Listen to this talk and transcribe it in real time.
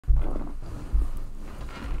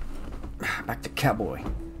Back to Cowboy.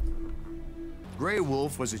 Grey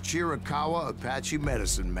Wolf was a Chiricahua Apache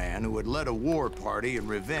medicine man who had led a war party in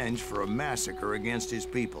revenge for a massacre against his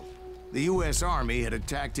people. The U.S. Army had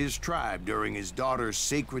attacked his tribe during his daughter's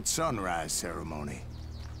sacred sunrise ceremony,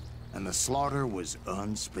 and the slaughter was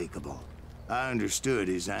unspeakable. I understood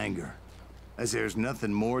his anger, as there's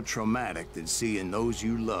nothing more traumatic than seeing those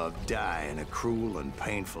you love die in a cruel and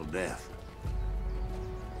painful death.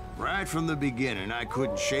 Right from the beginning, I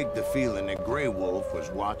couldn't shake the feeling that Grey Wolf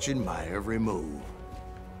was watching my every move.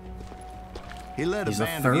 He led a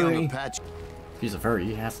band of young Apache. If he's a furry,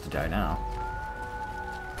 he has to die now.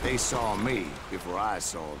 They saw me before I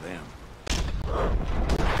saw them.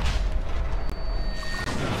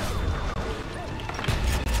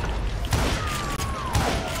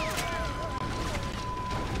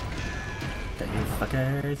 Got you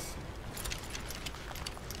fuckers.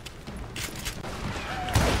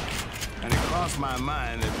 And it crossed my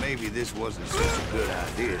mind that maybe this wasn't such a good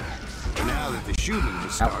idea. But now that the shooting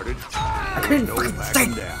has started, there's no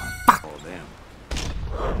backing down. Fuck. All them.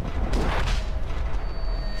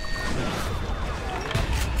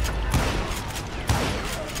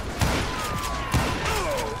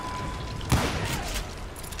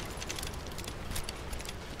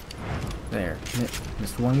 There.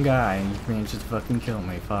 Missed one guy and he managed to fucking kill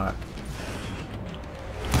me. Fuck.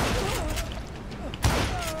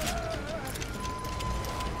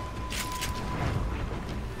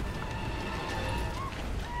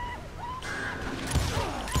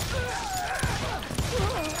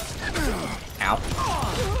 Ow.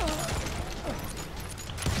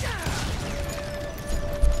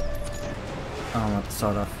 I'll have to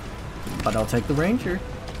start off, but I'll take the Ranger.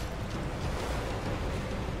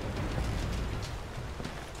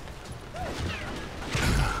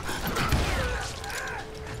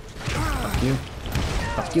 Fuck you.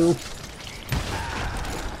 Fuck you.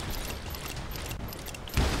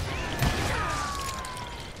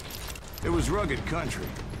 It was rugged country,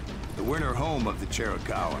 the winter home of the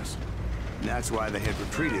Chiricahuas. And that's why they had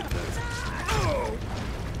retreated there.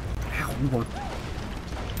 Ow. What?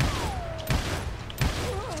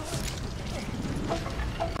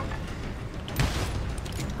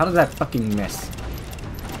 How did that fucking miss?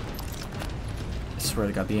 I swear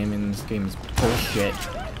to God, the aim in this game is bullshit.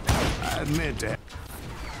 I admit that.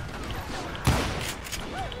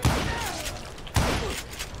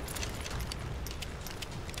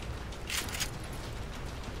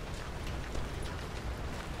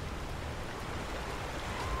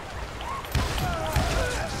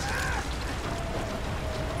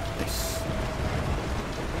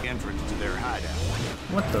 Entrance to their hideout.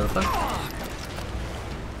 What the fuck?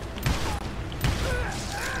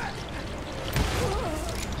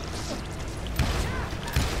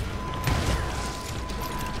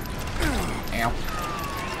 Ow.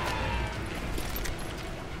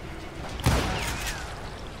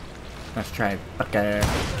 Let's try fucker.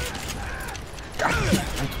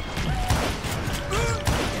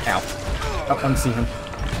 Ow. Oh, I see him.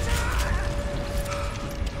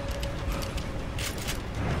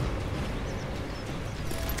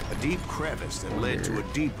 A deep crevice that led to a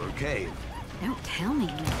deeper cave. Don't tell me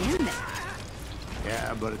you've been there.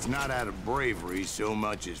 Yeah, but it's not out of bravery so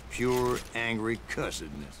much as pure, angry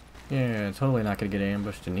cussedness. Yeah, totally not gonna get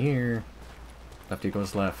ambushed in here. Lefty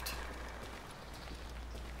goes left.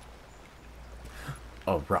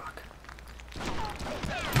 Oh, rock.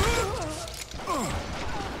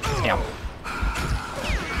 Ow.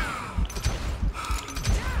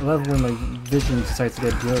 I love when my vision decides to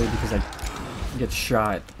get blurry because I get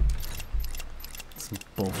shot. Some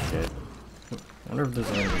bullshit. I wonder if there's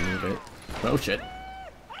a way to remove it. Oh shit.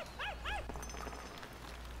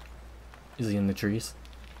 Is he in the trees?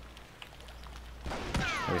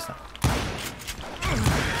 Oh, he's not.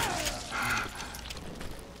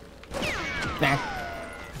 Nah.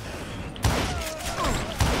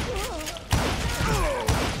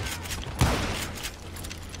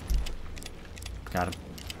 Got him.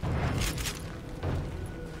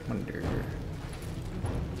 Wonder.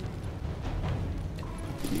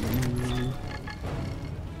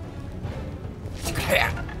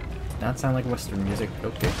 Not sound like Western music.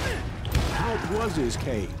 Okay. How was his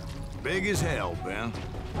cave? Big as hell, Ben.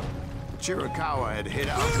 Chiricahua had hid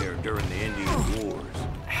out there during the Indian Wars.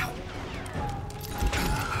 Ow.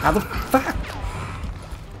 How the fuck?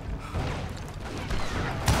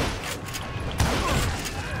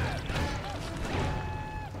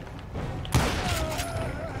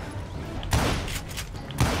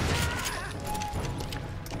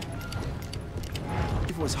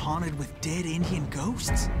 It was haunted with dead Indian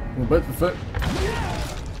ghosts. What the fuck?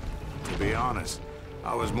 To be honest,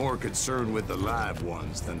 I was more concerned with the live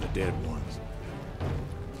ones than the dead ones.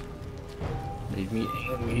 Made me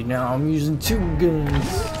angry. Now I'm using 2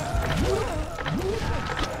 guns.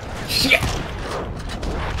 Shit!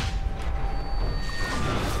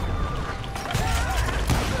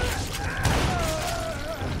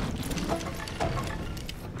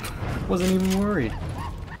 Wasn't even worried.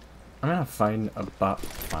 I'm gonna fight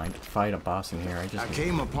a boss in here. I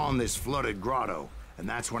came upon this flooded grotto, and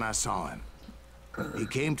that's when I saw him. He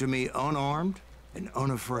came to me unarmed and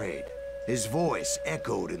unafraid. His voice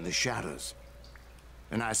echoed in the shadows,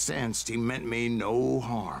 and I sensed he meant me no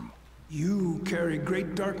harm. You carry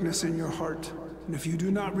great darkness in your heart, and if you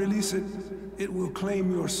do not release it, it will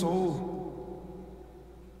claim your soul.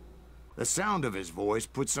 The sound of his voice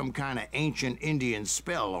put some kind of ancient Indian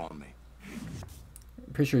spell on me.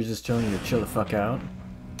 Pretty sure he's just telling you to chill the fuck out.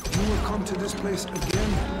 You will come to this place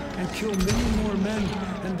again and kill many more men,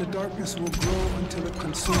 and the darkness will grow until it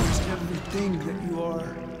consumes everything that you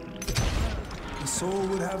are. The soul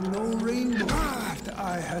would have no rainbow if the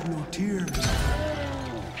eye had no tears.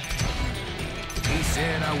 He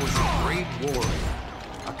said I was a great warrior,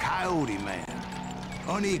 a coyote man,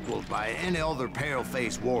 unequaled by any other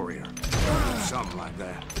pale-faced warrior. Something like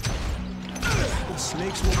that. The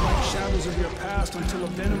snakes will bite shadows of your past until a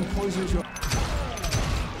venom poisons your...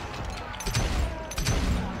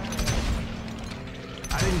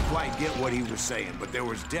 I didn't quite get what he was saying, but there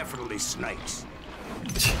was definitely snakes.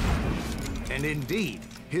 And indeed,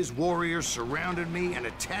 his warriors surrounded me and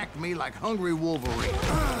attacked me like hungry wolverines.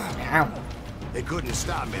 Ow. They couldn't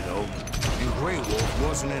stop me, though, and Grey Wolf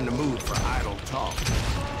wasn't in the mood for idle talk.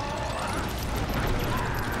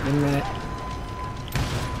 Wait a minute.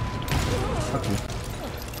 Fuck you.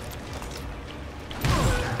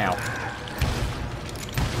 Ow.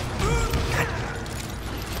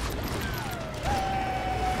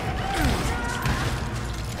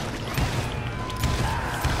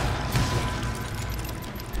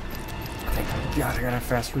 Thank God I got a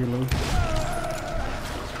fast reload.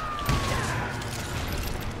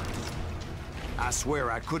 I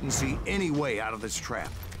swear I couldn't see any way out of this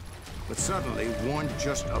trap. But suddenly, one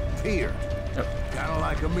just appeared. Kind of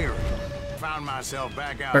like a miracle. Found myself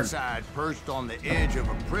back outside, perched on the edge of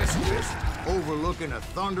a precipice, overlooking a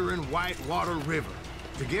thundering whitewater river.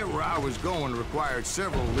 To get where I was going required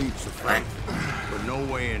several leaps of faith, but no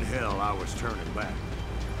way in hell I was turning back.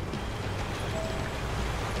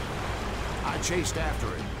 I chased after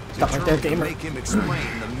him, determined to make him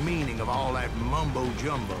explain the meaning of all that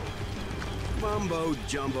mumbo-jumbo. Mumbo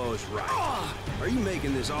jumbo's right. Are you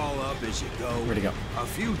making this all up as you go? Where'd he go? A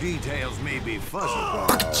few details may be fuzzy,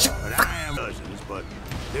 but I am dozens, but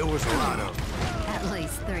there was a lot of them. At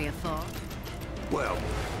least 3 or 4. Well,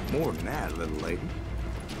 more than that, little lady.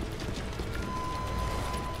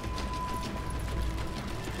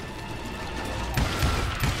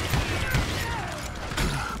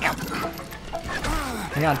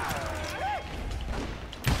 Hang on.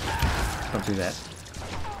 Don't do that.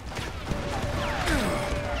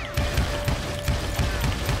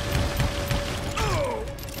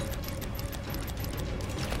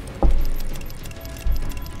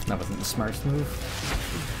 That wasn't the smartest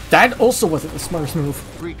move. That also wasn't the smartest move.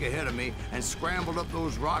 Freak ahead of me and scrambled up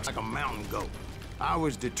those rocks like a mountain goat. I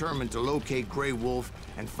was determined to locate Grey Wolf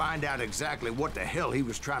and find out exactly what the hell he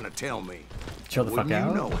was trying to tell me. Chill the fuck out.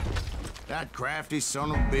 You know it. That crafty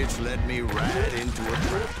son of a bitch led me right into a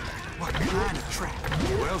trap. What kind of trap?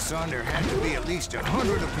 Well, son, there had to be at least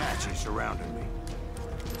 100 Apaches surrounding me.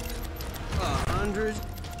 100?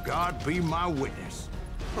 God be my witness.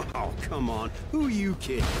 Oh, come on. Who you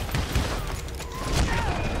kidding?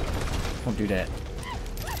 Don't do that.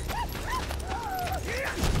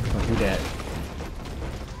 Don't do that.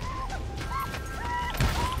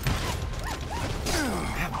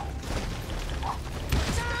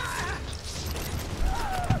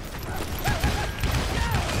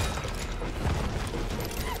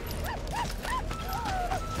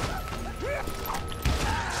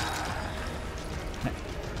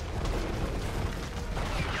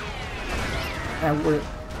 And we're...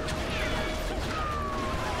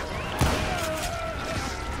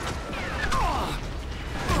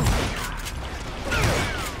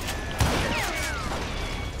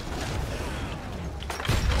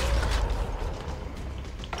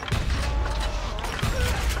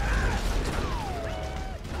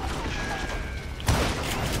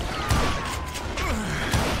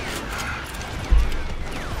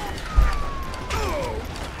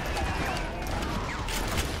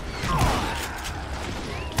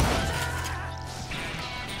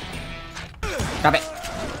 Stop it.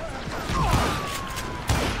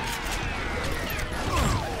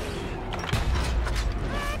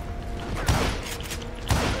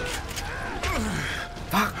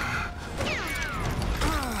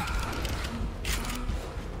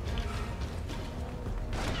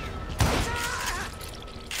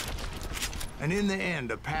 In the end,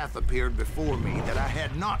 a path appeared before me that I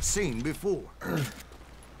had not seen before.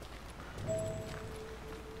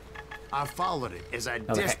 I followed it as I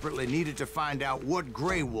desperately needed to find out what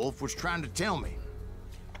Grey Wolf was trying to tell me.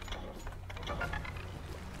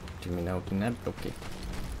 Do you mean to open that? Okay.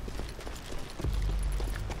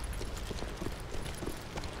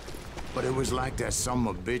 But it was like that son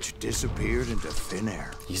of a bitch disappeared into thin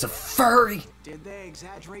air. He's a furry! Did they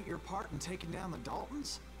exaggerate your part in taking down the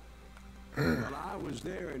Daltons? Well, I was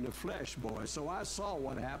there in the flesh, boy, so I saw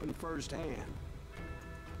what happened firsthand.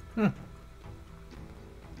 This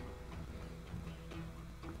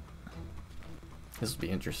will be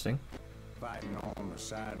interesting. Fighting on the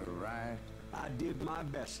side of the right. I did my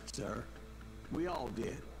best, sir. We all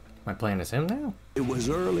did. My plan is him now? It was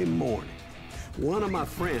early morning. One of my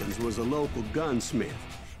friends was a local gunsmith,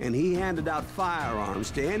 and he handed out firearms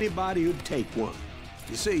to anybody who'd take one.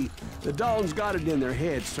 You see, the Daltons got it in their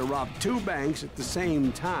heads to rob 2 banks at the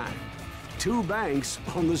same time. 2 banks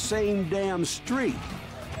on the same damn street.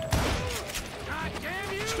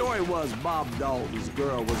 Story was Bob Dalton's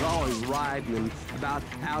girl was always writing about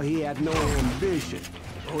how he had no ambition.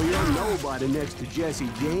 Oh, you're nobody next to Jesse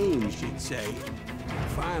James, she'd say.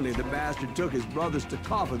 Finally, the bastard took his brothers to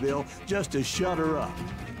Coffeyville just to shut her up.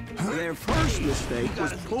 Their first mistake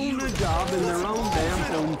was pulling a job in their own damn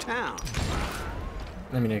hometown.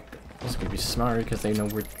 I mean, this could be smart because they know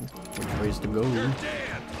which ways to go.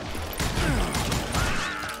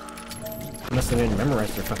 Unless they didn't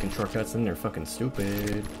memorize their fucking shortcuts, then they're fucking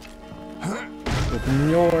stupid. Open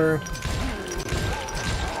your...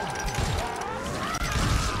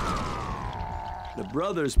 The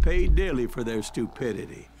brothers paid dearly for their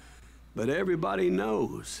stupidity, but everybody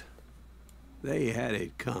knows they had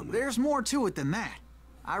it coming. There's more to it than that.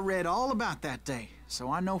 I read all about that day,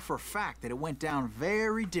 so I know for a fact that it went down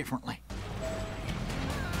very differently.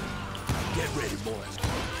 Get ready, boys.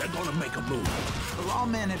 They're gonna make a move. The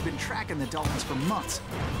lawmen had been tracking the Daltons for months.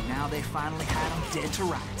 Now they finally had them dead to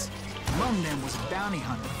rights. Among them was a bounty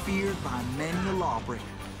hunter feared by many a lawbreaker.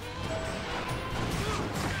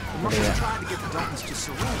 The Marshals tried to get the Daltons to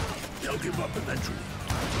surrender. They'll give up eventually.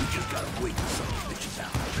 We just gotta wait till some bitches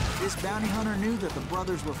out. This bounty hunter knew that the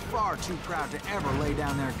brothers were far too proud to ever lay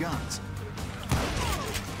down their guns.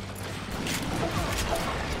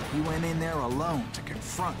 He went in there alone to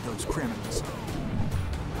confront those criminals.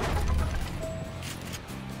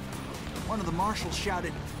 One of the marshals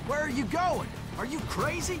shouted, "Where are you going? Are you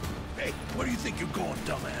crazy?" Hey, where do you think you're going,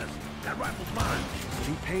 dumbass? That rifle's mine. But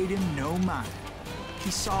he paid him no mind.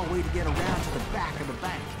 He saw a way to get around to the back of the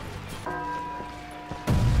bank.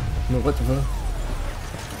 No, what the fuck?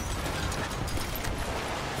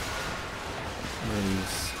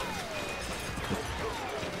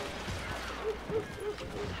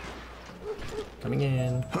 Coming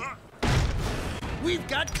in. We've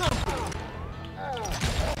got company.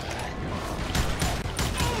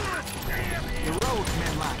 Heroic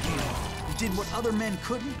men like him, who did what other men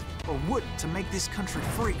couldn't or wouldn't to make this country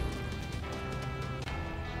free.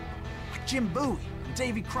 Like Jim Bowie and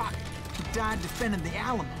Davy Crockett, who died defending the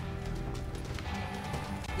Alamo.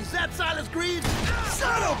 Is that Silas Greaves?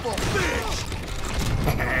 Son of a bitch!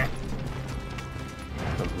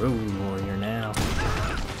 The road warrior now.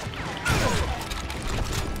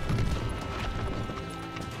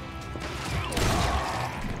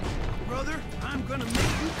 Brother, I'm gonna make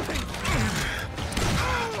you pay.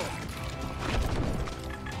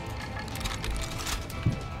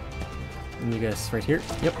 And you guys right here?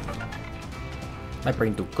 Yep. My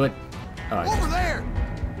brain do good. Oh, Over there!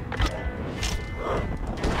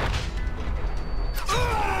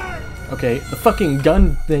 okay, the fucking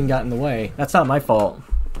gun thing got in the way. That's not my fault.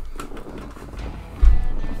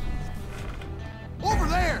 Over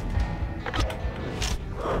there!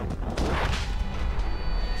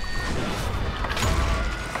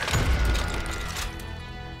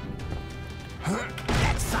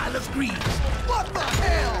 That's Silas Greaves. What the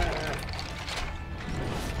hell?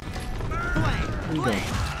 Blam!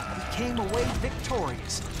 He came away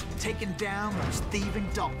victorious, taking down those thieving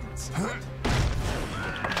Daltons.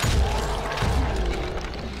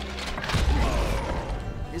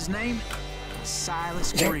 His name was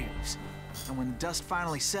Silas Greaves, and when the dust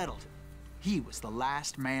finally settled, he was the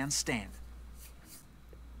last man standing.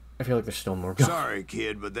 I feel like there's still more going. Sorry,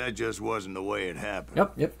 kid, but that just wasn't the way it happened.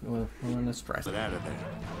 Yep. Well, let's try. Get out of there.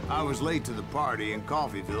 I was late to the party, and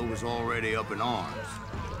Coffeyville was already up in arms.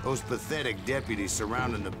 Those pathetic deputies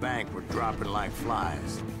surrounding the bank were dropping like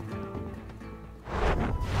flies.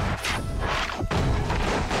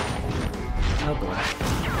 Oh boy.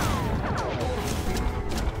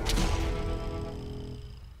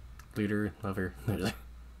 Leader, lover.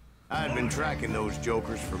 I had been tracking those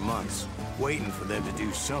jokers for months, waiting for them to do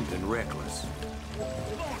something reckless.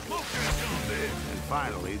 And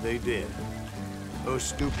finally, they did. Those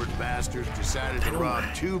stupid bastards decided to rob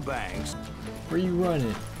 2 banks. Where you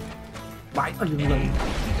running? Why are you running?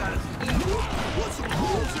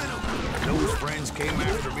 Those friends came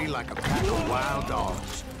after me like a pack of wild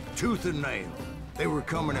dogs, tooth and nail. They were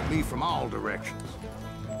coming at me from all directions.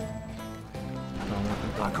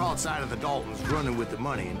 I caught sight of the Daltons running with the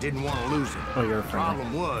money and didn't want to lose it. Oh, you're a The friend.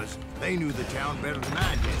 problem was, they knew the town better than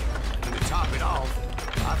I did. And to top it off,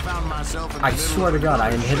 I found myself in the I middle swear of to a God, I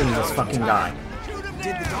am village hitting this shouting fucking time. guy.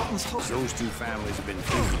 Did the Daltons hold? Those 2 families have been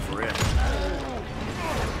feuding forever.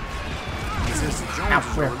 And since the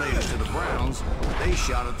Joneses were related to the Browns, they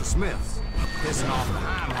shot at the Smiths, pissing off the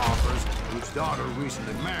Heimhoffers, whose daughter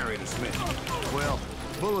recently married a Smith. Well,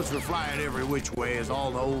 bullets were flying every which way as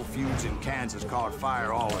all the old feuds in Kansas caught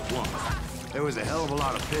fire all at once. There was a hell of a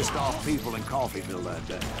lot of pissed off people in Coffeyville that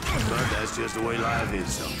day. But that's just the way life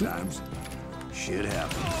is sometimes. Shit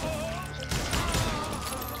happens.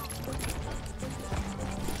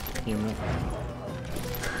 Human.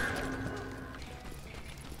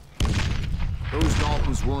 Those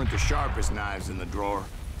Daltons weren't the sharpest knives in the drawer,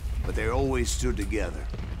 but they always stood together.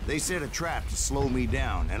 They set a trap to slow me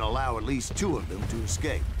down and allow at least 2 of them to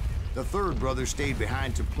escape. The 3rd brother stayed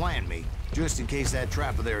behind to plant me, just in case that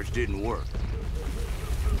trap of theirs didn't work.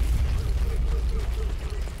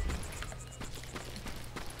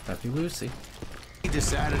 Happy Lucy. He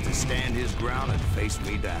decided to stand his ground and face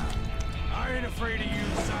me down. I ain't afraid of you,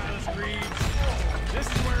 Silas Reeves. This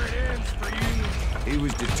is where it ends for you. He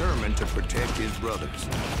was determined to protect his brothers.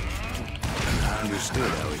 I understood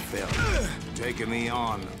how he felt. Taking me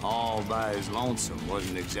on all by his lonesome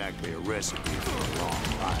wasn't exactly a recipe for a long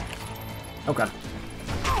life. Oh God.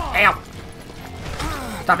 Ow!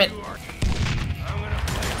 Stop it! I'm gonna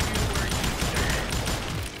place you where you stand.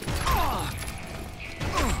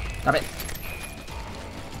 Stop it!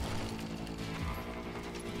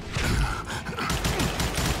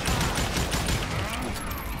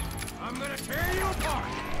 I'm gonna tear you apart.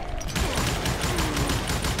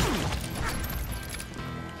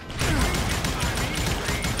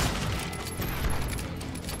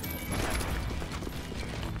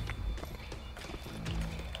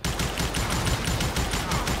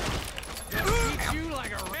 Treat you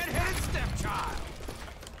like a red-headed stepchild.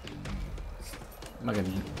 I'm not gonna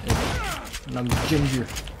eat it. I'm ginger.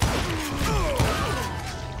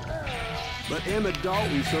 But Emmett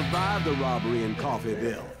Dalton survived the robbery in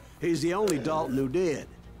Coffeyville. He's the only Dalton who did.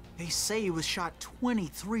 They say he was shot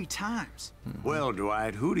 23 times. Well,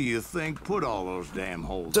 Dwight, who do you think put all those damn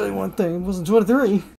holes Tell you in? one thing, it wasn't 23.